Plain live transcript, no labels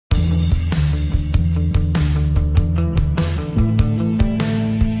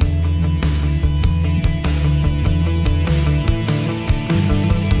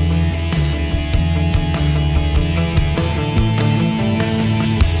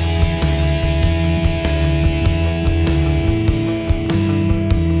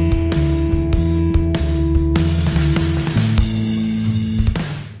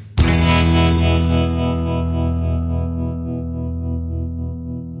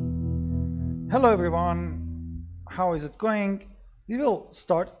Hello everyone, how is it going? We will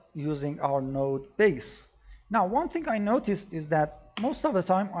start using our node base. Now, one thing I noticed is that most of the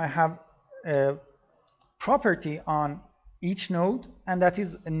time I have a property on each node, and that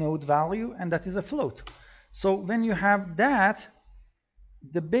is a node value, and that is a float. So when you have that,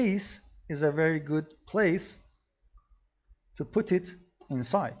 the base is a very good place to put it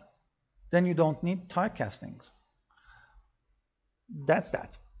inside. Then you don't need typecastings. That's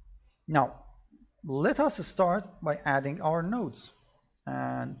that. Now, let us start by adding our nodes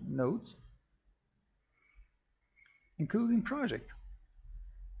and nodes, including project.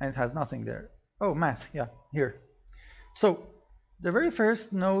 And it has nothing there. Oh, math, yeah, here. So the very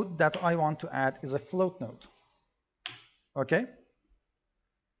first node that I want to add is a float node. Okay.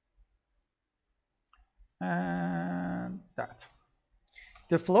 And that.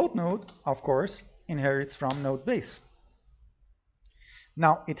 The float node, of course, inherits from node base.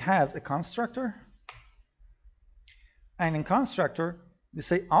 Now it has a constructor. And in constructor, we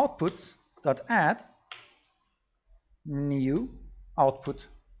say outputs.add new output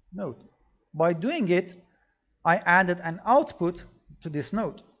node. By doing it, I added an output to this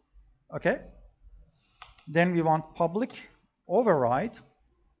node. Okay? Then we want public override.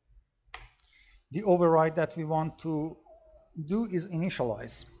 The override that we want to do is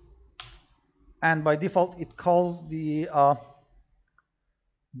initialize. And by default, it calls the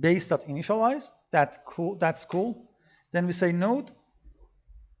base.initialize. That's cool. Then we say node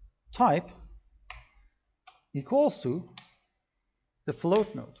type equals to the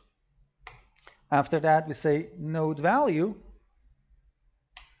float node. After that, we say node value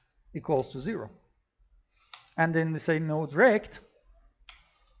equals to 0. And then we say node rect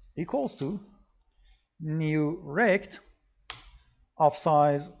equals to new rect of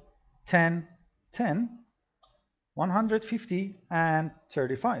size 10, 10, 150, and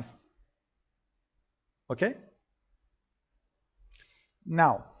 35. Okay?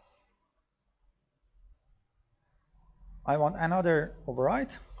 Now, I want another override.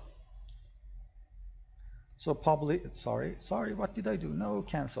 So public, sorry, what did I do? No,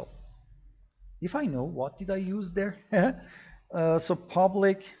 cancel. If I know, what did I use there? So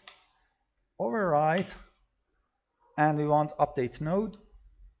public override, and we want update node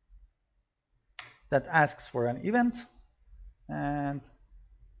that asks for an event, and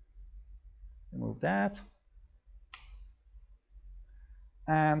remove that.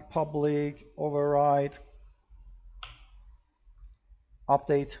 And public override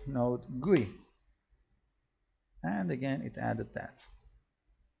update node GUI. And again, it added that.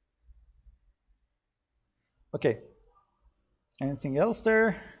 Okay. Anything else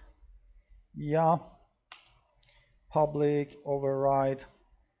there? Yeah. Public override.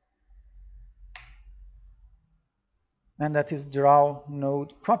 And that is draw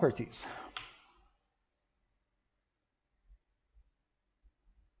node properties.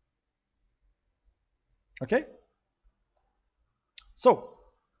 Okay. So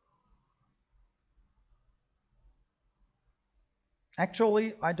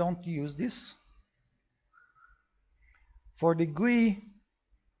actually, I don't use this. For the GUI,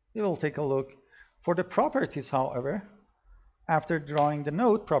 we will take a look. For the properties, however, after drawing the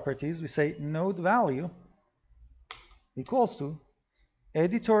node properties, we say node value equals to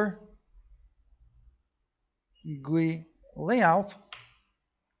editor GUI layout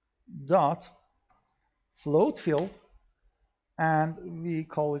dot float field, and we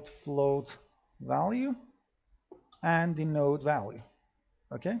call it float value and the node value.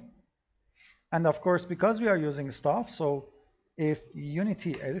 Okay? And of course, because we are using stuff, so if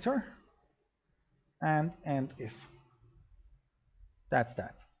Unity editor and if. That's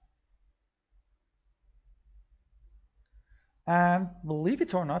that. And believe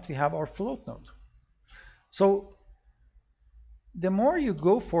it or not, we have our float node. So the more you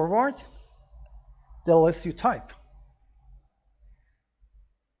go forward, the less you type.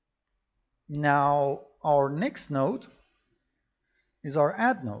 Now our next node is our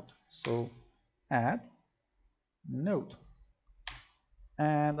add node. So add node.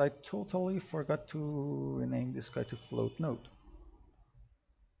 And I totally forgot to rename this guy to float node.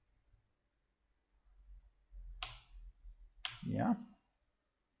 Yeah.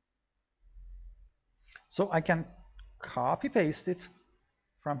 So I can copy paste it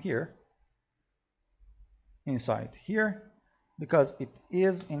from here inside here, because it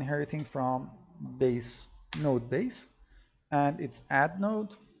is inheriting from base node base, and it's add node.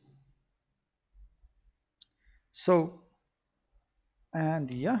 So, and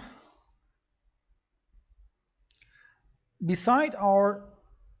yeah, beside our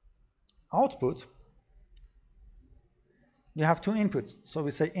output, you have two inputs. So we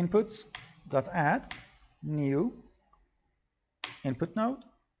say inputs dot add new input node.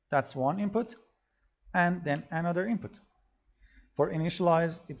 That's one input, and then another input. For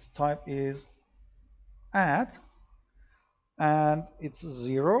initialize, its type is add, and it's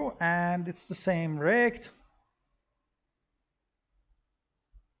 0, and it's the same rect.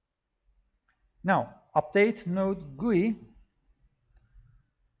 Now update node GUI.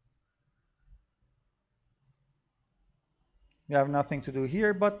 We have nothing to do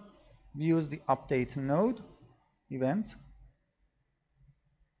here, but we use the update node event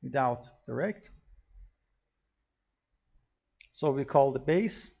without the rect. So we call the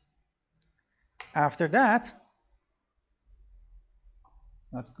base. After that,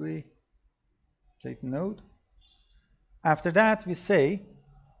 not GUI, update node. After that, we say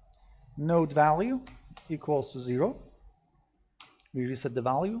node value equals to 0. We reset the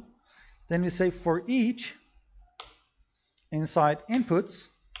value. Then we say for each inside inputs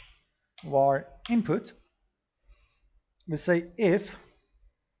var input, we say if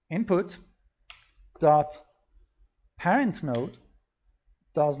input dot parent node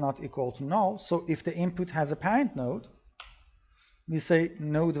does not equal to null. So if the input has a parent node, we say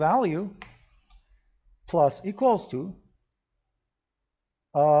node value plus equals to,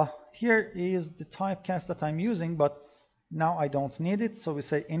 here is the typecast that I'm using, but now I don't need it. So we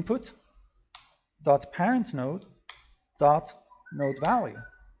say input dot parent node dot node value.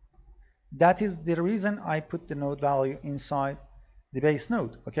 That is the reason I put the node value inside the base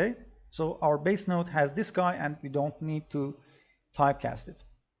node. Okay, so our base node has this guy, and we don't need to typecast it.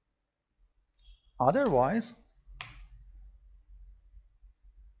 Otherwise,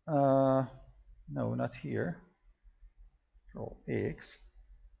 no, not here. Control X.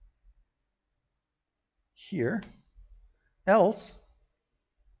 Here. Else,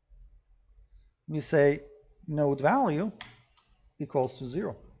 we say node value equals to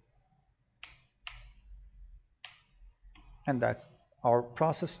 0. And that's our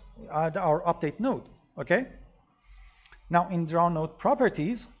process, our update node. Okay. Now in draw node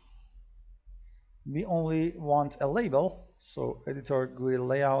properties, we only want a label. So editor GUI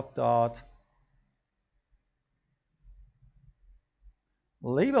layout dot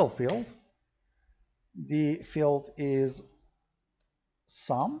label field. The field is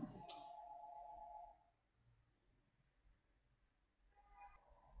sum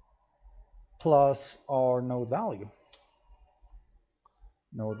plus our node value.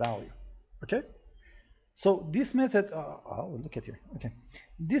 Node value. Okay. So this method, oh, look at here. Okay,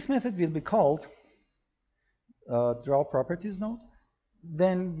 this method will be called draw properties node.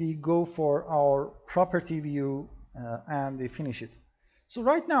 Then we go for our property view and we finish it. So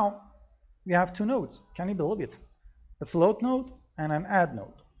right now we have two nodes. Can you believe it? A float node and an add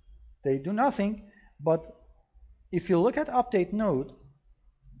node. They do nothing, but if you look at update node,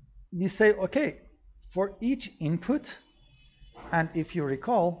 we say, okay, for each input, and if you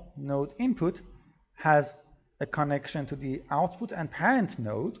recall, node input has a connection to the output and parent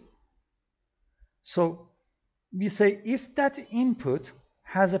node. So we say if that input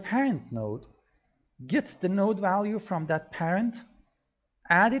has a parent node, get the node value from that parent,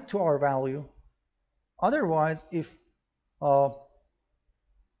 add it to our value. Otherwise, if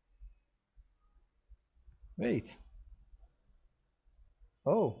wait,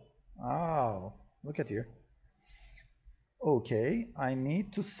 oh, look at here. Okay, I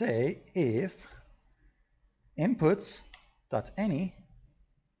need to say if inputs.any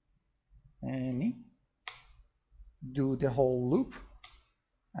do the whole loop,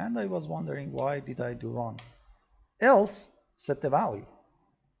 and I was wondering why did I do wrong. Else set the value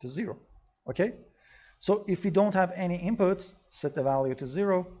to 0. Okay, so if we don't have any inputs, set the value to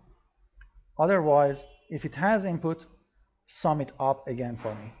 0. Otherwise, if it has input, sum it up again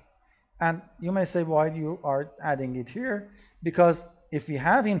for me. And you may say, why you are adding it here? Because if we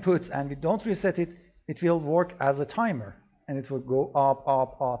have inputs and we don't reset it, it will work as a timer and it will go up,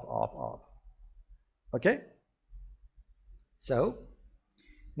 up, up, up, up. Okay? So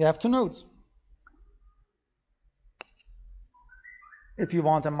we have two nodes. If you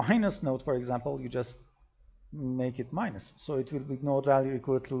want a minus node, for example, you just make it minus. So it will be node value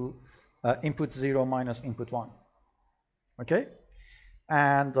equal to input 0 minus input 1. Okay?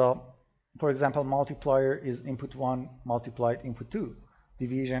 And for example, multiplier is input 1 multiplied input 2.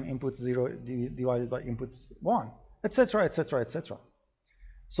 Division input 0 divided by input 1, etc., etc., etc.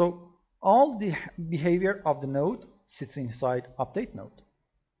 So all the behavior of the node sits inside update node.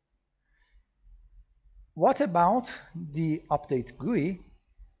 What about the update GUI?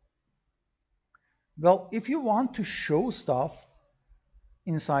 Well, if you want to show stuff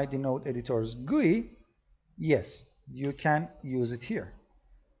inside the node editor's GUI, yes, you can use it here.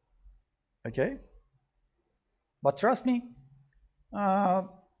 Okay, but trust me,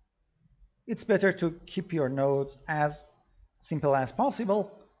 it's better to keep your nodes as simple as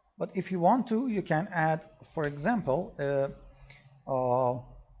possible. But if you want to, you can add, for example,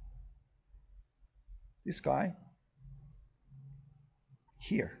 this guy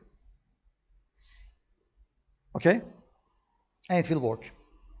here. Okay, and it will work.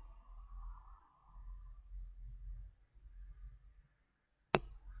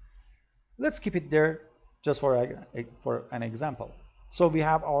 Let's keep it there just for an example. So we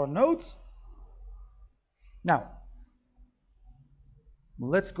have our nodes. Now,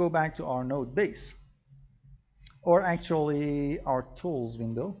 let's go back to our node base, or actually our tools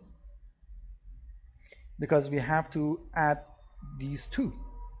window, because we have to add these two.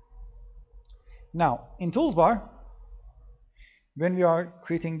 Now, in toolbar, when we are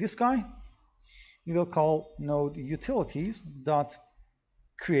creating this guy, we will call node utilities dot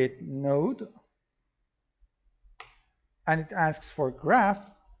create node, and it asks for graph,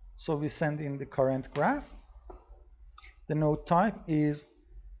 so we send in the current graph. The node type is,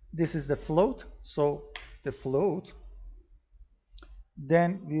 this is the float, so the float.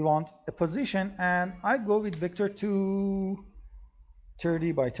 Then we want a position, and I go with vector to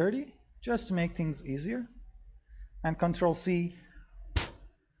 30 by 30 just to make things easier, and Control C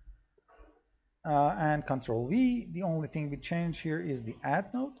and Control V. The only thing we change here is the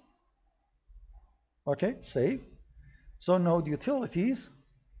add node. Okay, save. So node utilities,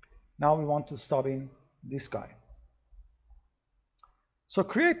 now we want to stub in this guy. So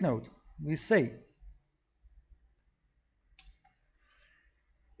create node, we say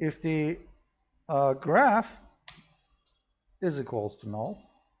if the graph is equals to null,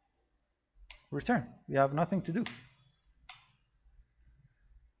 return. We have nothing to do.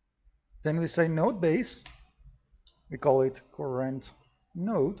 Then we say node base, we call it current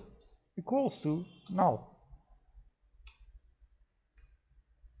node equals to null.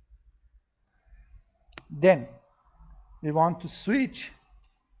 Then we want to switch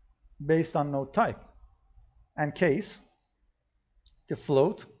based on node type and case, the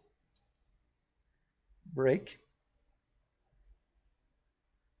float, break,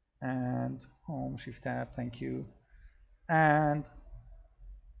 and home shift tab, thank you, and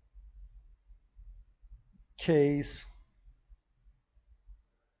case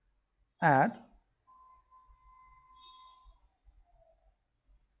add,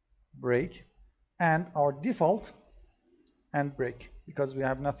 break, and our default and break, because we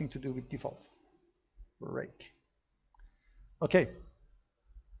have nothing to do with default. Break. Okay.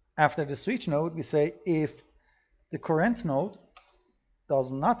 After the switch node, we say if the current node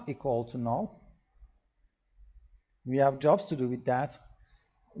does not equal to null, we have jobs to do with that.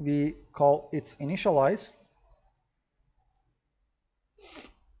 We call its initialize,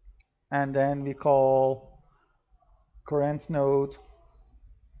 and then we call current node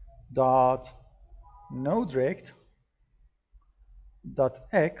dot node rect dot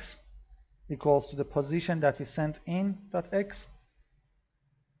x equals to the position that we sent in dot x.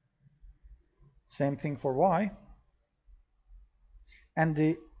 Same thing for y. And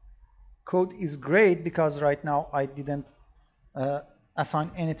the code is great because right now I didn't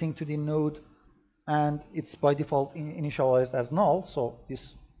assign anything to the node, and it's by default initialized as null, so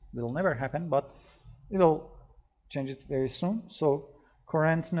this will never happen, but we will change it very soon. So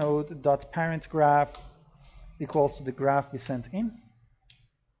current node dot parent graph equals to the graph we sent in.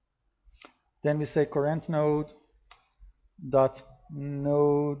 Then we say current node dot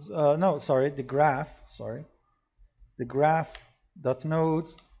nodes, the graph dot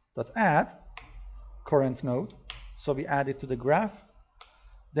nodes dot add current node. So we add it to the graph.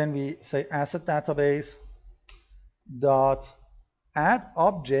 Then we say asset database dot add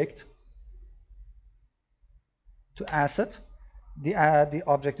object to asset. The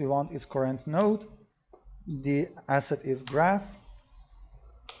object we want is current node. The asset is graph.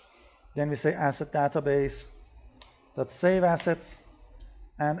 Then we say asset database dot save assets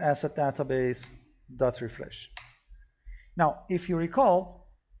and asset database dot refresh. Now, if you recall,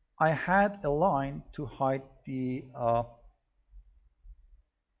 I had a line to hide the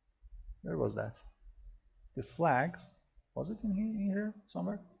where was that? The flags. Was it in here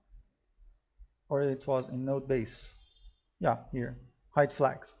somewhere? Or it was in node base? Yeah, here. Hide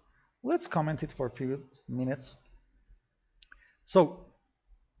flags. Let's comment it for a few minutes. So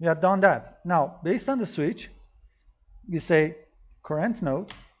we have done that. Now, based on the switch, we say current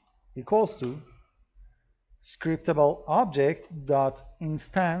node equals to scriptable object dot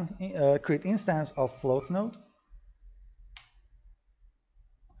instance create instance of float node.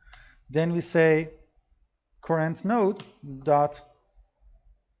 Then we say current node dot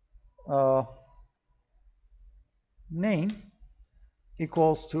name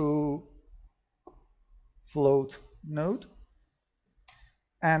equals to float node,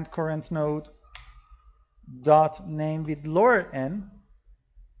 and current node dot name with lower n,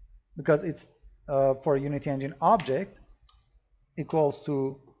 because it's for Unity Engine object, equals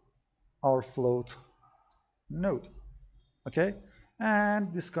to our float node. Okay,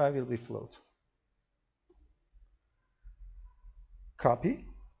 and this guy will be float. Copy,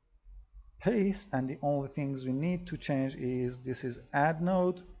 paste, and the only things we need to change is this is add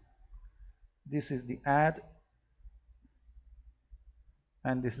node, this is the add,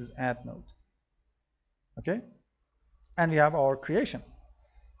 and this is add node. Okay, and we have our creation.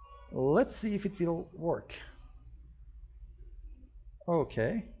 Let's see if it will work.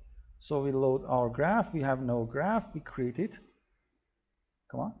 Okay, so we load our graph. We have no graph. We create it.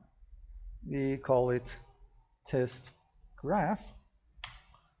 Come on. We call it test graph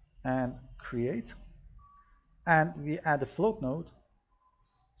and create. And we add a float node.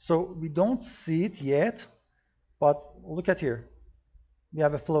 So we don't see it yet, but look at here. We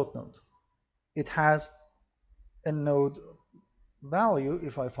have a float node. It has a node value,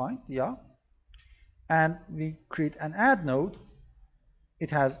 if I find, yeah. And we create an add node. It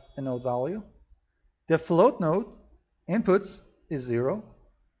has a node value. The float node inputs is 0.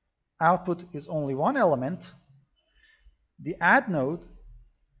 Output is only one element. The add node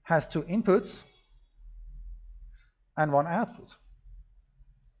has 2 inputs and 1 output.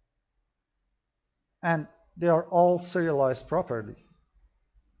 And they are all serialized properly.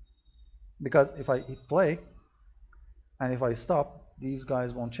 Because if I hit play and if I stop, these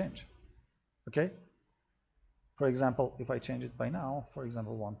guys won't change. Okay? For example, if I change it by now, for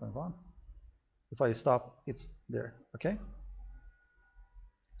example 1.1, if I stop, it's there. Okay?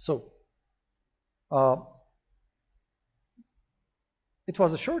 So, it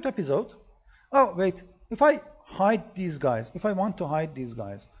was a short episode. Oh, wait. If I hide these guys, if I want to hide these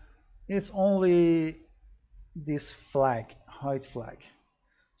guys, it's only this flag, hide flag.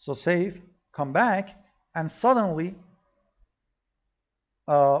 So save, come back, and suddenly,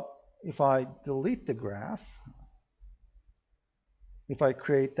 if I delete the graph, if I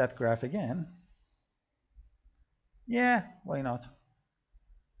create that graph again, yeah, why not?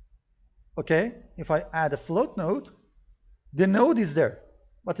 Okay, if I add a float node, the node is there,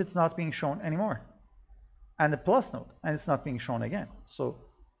 but it's not being shown anymore. And the plus node, and it's not being shown again. So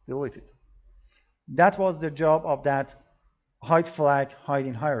delete it. That was the job of that hide flag, hide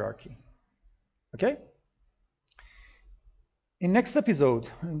in hierarchy. Okay? In next episode,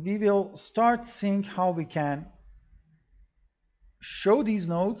 we will start seeing how we can show these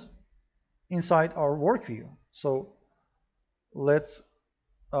nodes inside our work view. So let's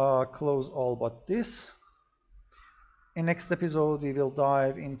close all but this. In next episode, we will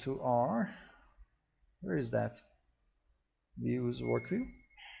dive into our, where is that? Views work view.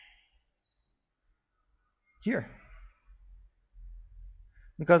 Here.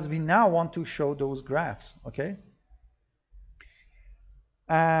 Because we now want to show those graphs, okay?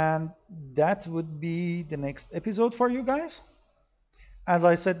 And that would be the next episode for you guys. As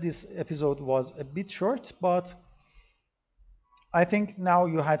I said, this episode was a bit short, but I think now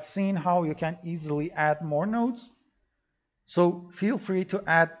you had seen how you can easily add more nodes. So feel free to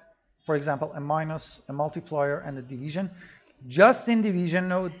add, for example, a minus, a multiplier, and a division. Just in division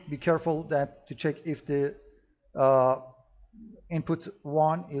node, be careful that to check if the input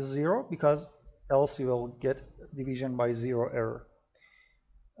 1 is 0, because else you will get division by 0 error.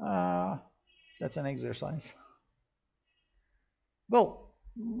 That's an exercise. Well,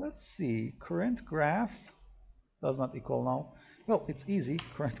 let's see. Current graph does not equal now. Well, it's easy.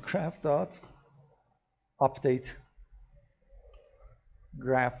 Current graph dot update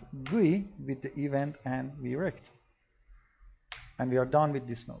graph GUI with the event and vrect. And we are done with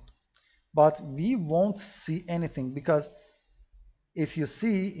this node. But we won't see anything, because if you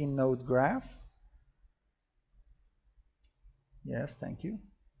see in node graph, yes, thank you,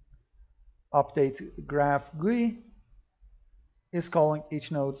 update graph GUI is calling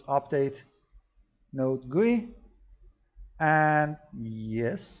each node's update node GUI, and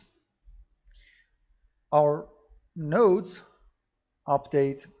yes, our nodes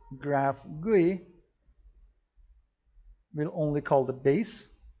update graph GUI will only call the base.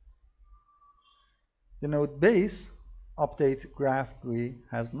 The node base update graph GUI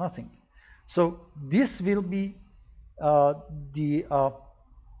has nothing. So this will be the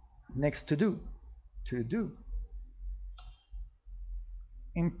next to do.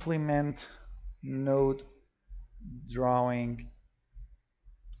 Implement node drawing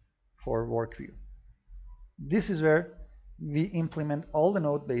for work view. This is where we implement all the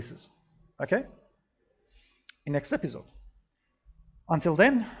node bases. Okay? In next episode. Until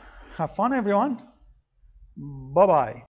then, have fun everyone. Bye-bye.